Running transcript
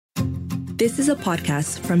This is a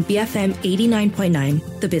podcast from BFM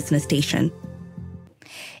 89.9, the business station.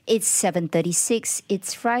 It's 7:36.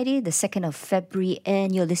 It's Friday, the 2nd of February,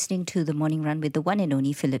 and you're listening to The Morning Run with the one and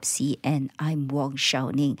only Philip C. And I'm Wong Shao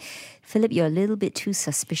Ning. Philip, you're a little bit too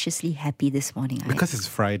suspiciously happy this morning. Because it's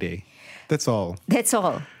Friday. That's all. That's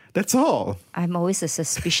all. That's all. I'm always a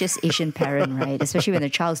suspicious Asian parent, right? Especially when the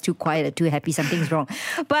child's too quiet or too happy, something's wrong.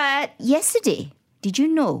 But yesterday, did you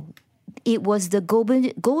know it was the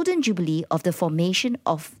golden jubilee of the formation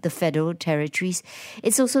of the Federal Territories?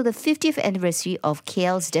 It's also the 50th anniversary of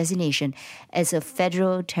KL's designation as a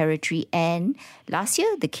federal territory. And last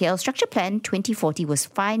year, the KL Structure Plan 2040 was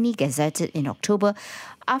finally gazetted in October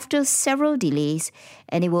after several delays,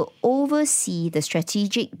 and it will oversee the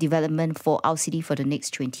strategic development for our city for the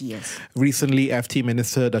next 20 years. Recently, FT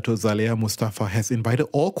Minister Dato' Zaleha Mustafa has invited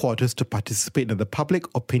all quarters to participate in the public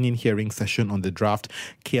opinion hearing session on the draft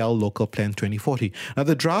KL Local Plan 2040. Now,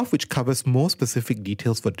 the draft, which covers more specific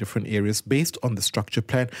details for different areas based on the structure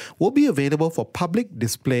plan, will be available for public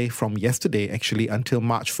display from yesterday, actually, until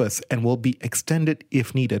March 1st, and will be extended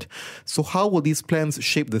if needed. So how will these plans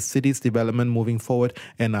shape the city's development moving forward,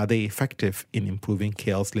 and are they effective in improving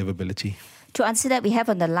KL's livability? To answer that, we have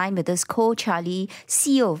on the line with us Koh Cha-Ly,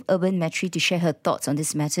 CEO of Urbanmetry, to share her thoughts on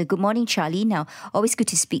this matter. Good morning, Charlie. Now, always good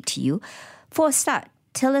to speak to you. For a start,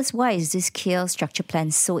 tell us, why is this KL structure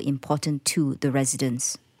plan so important to the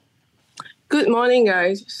residents? Good morning,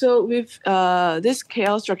 guys. So with this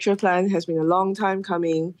KL structure plan has been a long time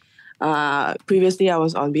coming. Previously, I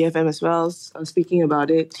was on BFM as well, speaking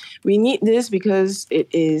about it. We need this because it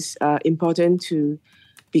is important to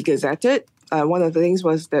be gazetted. One of the things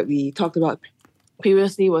was that we talked about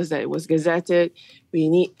previously was that it was gazetted. We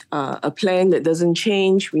need a plan that doesn't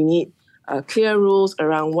change. We need clear rules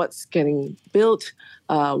around what's getting built,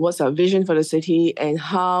 what's our vision for the city, and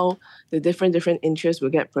how the different interests will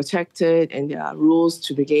get protected, and there are rules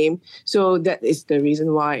to the game. So that is the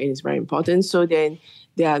reason why it is very important. So then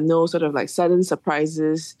there are no sort of like sudden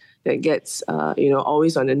surprises that gets,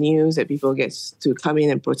 always on the news, that people get to come in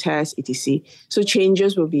and protest, etc. So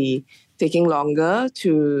changes will be taking longer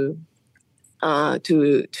to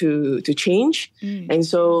change. And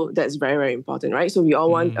so that's very, very important, right? So we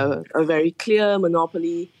all want a very clear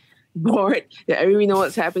monopoly board that everybody knows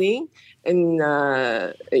what's happening. And,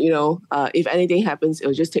 if anything happens,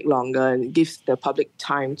 it'll just take longer and gives the public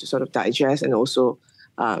time to sort of digest and also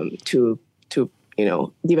to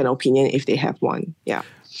give an opinion if they have one. Yeah.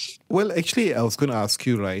 Well, actually, I was going to ask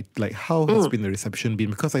you, right, like how has been the reception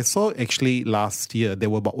been? Because I saw actually last year there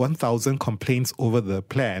were about 1,000 complaints over the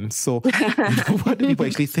plan. So what do people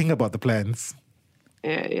actually think about the plans?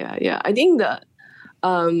 Yeah. I think that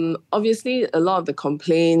obviously a lot of the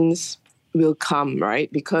complaints will come, right?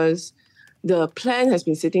 Because the plan has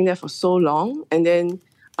been sitting there for so long, and then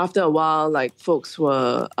after a while, like folks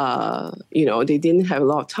were, they didn't have a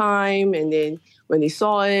lot of time, and then when they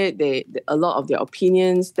saw it, there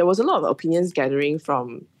was a lot of opinions gathering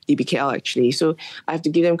from DBKL actually. So I have to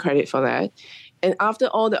give them credit for that. And after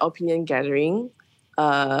all the opinion gathering,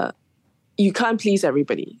 you can't please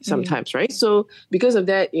everybody sometimes, right? So because of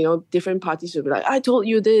that, different parties will be like, I told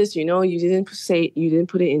you this, you didn't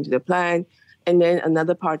put it into the plan. And then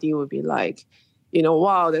another party will be like,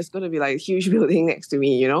 wow, there's going to be like a huge building next to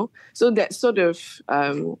me, So that sort of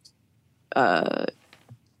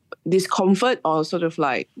discomfort or sort of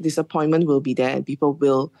like disappointment will be there, and people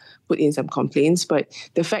will put in some complaints. But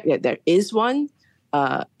the fact that there is one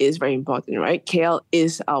is very important, right? KL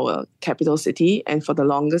is our capital city, and for the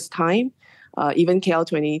longest time, even KL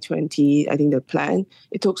 2020, I think the plan,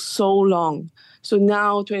 it took so long. So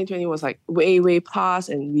now 2020 was like way, way past,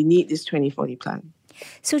 and we need this 2040 plan.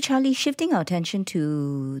 So, Charlie, shifting our attention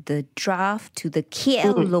to the draft, to the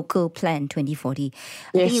KL Local Plan 2040.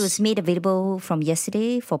 I think it was made available from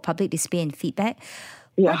yesterday for public display and feedback.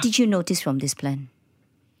 Yeah. What did you notice from this plan?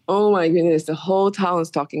 Oh my goodness, the whole town is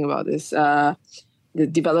talking about this. The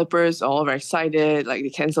developers are all very excited, like they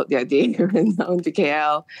cancelled their day and went down to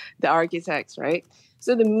KL. The architects, right?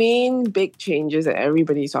 So the main big changes that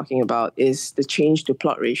everybody is talking about is the change to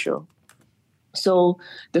plot ratio. So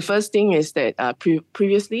the first thing is that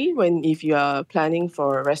previously, if you are planning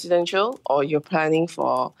for residential or you're planning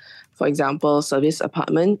for example, service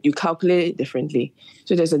apartment, you calculate it differently.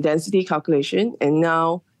 So there's a density calculation, and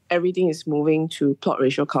now everything is moving to plot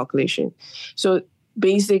ratio calculation. So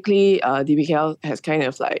basically, DBKL has kind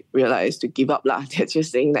of like realized to give up lah. They're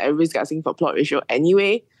just saying that everybody's asking for plot ratio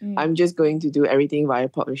anyway. I'm just going to do everything via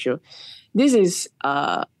plot ratio. This is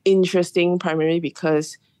interesting primarily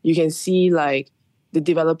because you can see like the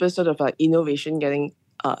developers sort of like innovation getting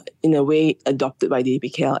in a way adopted by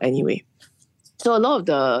DBKL anyway. So a lot of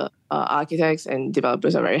the architects and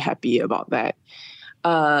developers are very happy about that.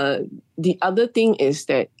 The other thing is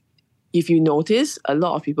that if you notice, a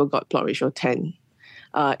lot of people got plot ratio 10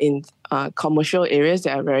 in commercial areas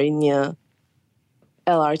that are very near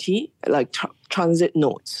LRT, like transit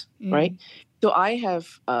nodes, right? So I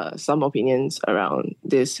have some opinions around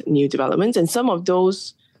this new developments, and some of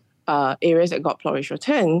those areas that got plot ratio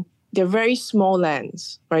 10, they're very small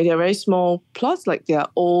lands, right? They're very small plots, like they're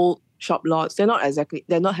old shop lots. They're not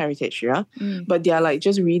heritage, yeah? But they're like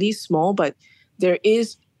just really small, but there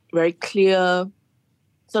is very clear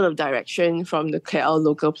sort of direction from the KL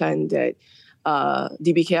local plan that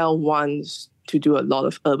DBKL wants to do a lot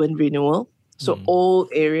of urban renewal. So old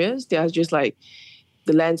areas, they are just like,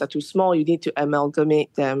 the lands are too small, you need to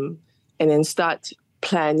amalgamate them and then start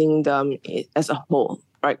planning them as a whole,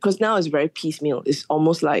 right? Because now it's very piecemeal. It's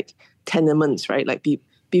almost like tenements, right? Like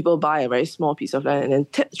people buy a very small piece of land and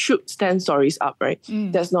then shoot 10 stories up, right?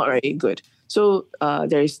 That's not very good. So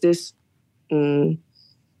there is this,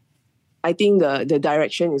 I think the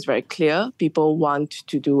direction is very clear. People want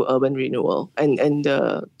to do urban renewal, and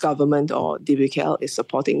the government or DBKL is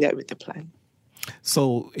supporting that with the plan.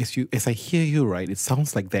 So as I hear you, right, it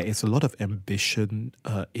sounds like there is a lot of ambition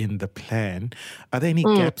in the plan. Are there any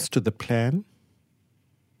gaps to the plan?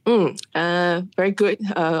 Very good.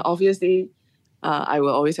 Obviously, I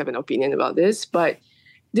will always have an opinion about this, but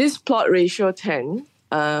this plot ratio 10,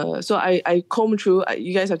 so I combed through,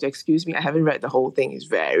 you guys have to excuse me, I haven't read the whole thing. It's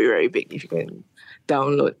very, very big if you can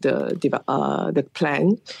download the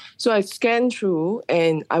plan. So I scanned through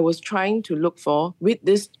and I was trying to look for, with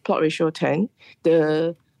this plot ratio 10,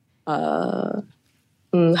 the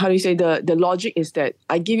logic is that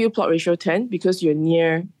I give you plot ratio 10 because you're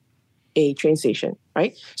near a train station,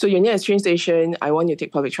 right? So you're near a train station, I want you to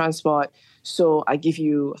take public transport, so I give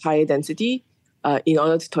you higher density in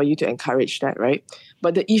order for you to encourage that, right?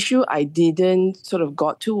 But the issue I didn't sort of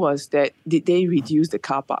got to was that, did they reduce the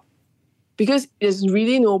car park? Because there's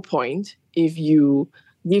really no point if you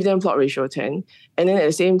give them plot ratio 10 and then at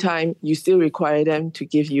the same time, you still require them to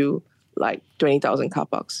give you like 20,000 car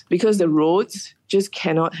parks, because the roads just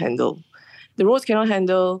cannot handle. The roads cannot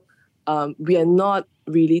handle. We are not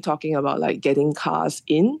really talking about like getting cars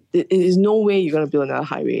in. There is no way you're going to build another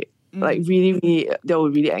highway. Like really, really, that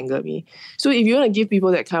would really anger me. So if you want to give people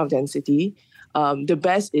that kind of density, the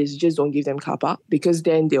best is just don't give them car park, because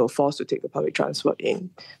then they'll force to take the public transport in.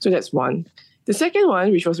 So that's one. The second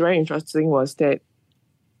one, which was very interesting, was that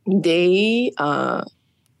they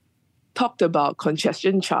talked about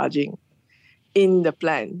congestion charging in the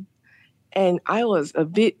plan. And I was a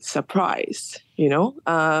bit surprised,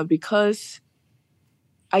 because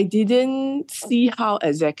I didn't see how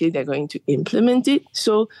exactly they're going to implement it.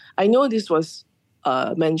 So I know this was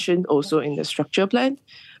mentioned also in the structure plan,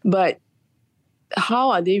 but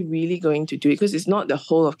how are they really going to do it? Because it's not the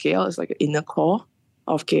whole of KL, it's like an inner core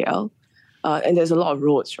of KL. And there's a lot of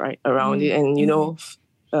roads, right, around it. And,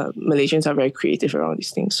 Malaysians are very creative around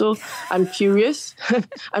these things. So I'm curious.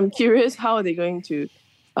 I'm curious how are they going to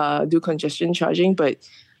do congestion charging, but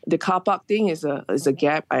the car park thing is a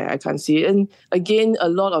gap. I can't see it. And again, a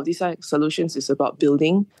lot of these solutions is about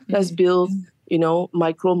building. Let's build,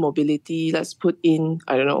 micro mobility. Let's put in,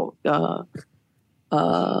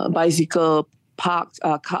 bicycle parks,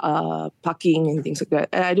 parking and things like that.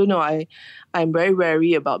 And I don't know. I'm very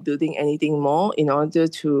wary about building anything more in order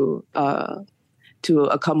to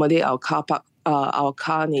accommodate our car park, our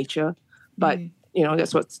car nature. But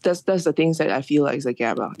that's the things that I feel like is a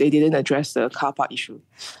gap. They didn't address the car park issue.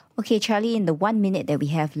 Okay, Charlie, in the 1 minute that we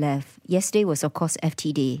have left, yesterday was, of course,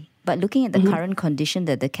 FT Day. But looking at the current condition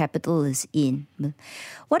that the capital is in,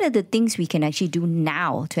 what are the things we can actually do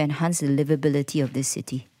now to enhance the livability of this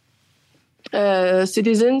city?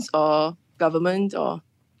 Citizens or government or...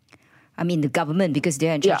 I mean, the government, because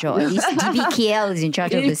they're in charge, or at least DBKL is in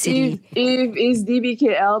charge of the city. If it's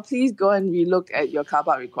DBKL, please go and relook at your car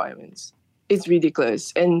park requirements. It's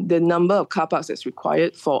ridiculous. And the number of car parks that's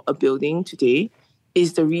required for a building today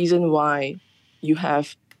is the reason why you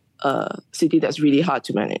have a city that's really hard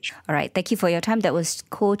to manage. All right. Thank you for your time. That was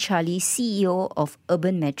Koh Cha-Ly, CEO of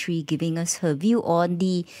Urbanmetry, giving us her view on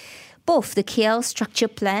both the KL structure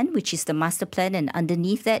plan, which is the master plan, and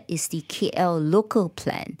underneath that is the KL local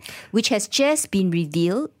plan, which has just been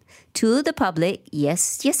revealed to the public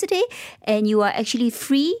yesterday, and you are actually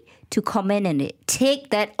free to comment on it. Take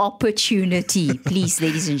that opportunity, please,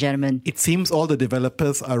 ladies and gentlemen. It seems all the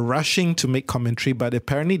developers are rushing to make commentary, but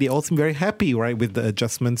apparently they all seem very happy, right, with the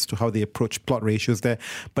adjustments to how they approach plot ratios there.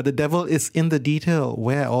 But the devil is in the detail.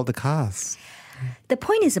 Where are all the cars? The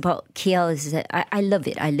point is about KL is that I love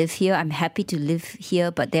it. I live here. I'm happy to live here.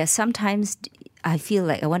 But there are sometimes I feel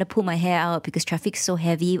like I want to pull my hair out because traffic's so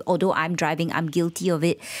heavy. Although I'm driving, I'm guilty of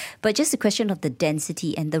it. But just a question of the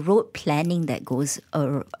density and the road planning that goes,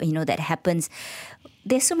 that happens.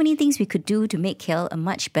 There's so many things we could do to make KL a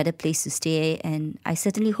much better place to stay. And I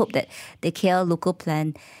certainly hope that the KL local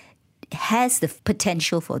plan has the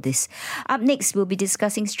potential for this. Up next, we'll be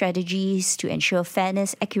discussing strategies to ensure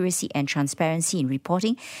fairness, accuracy, and transparency in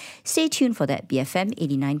reporting. Stay tuned for that, BFM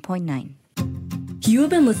 89.9. You have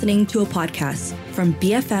been listening to a podcast from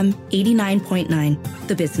BFM 89.9,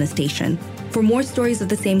 the business station. For more stories of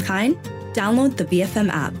the same kind, download the BFM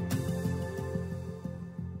app.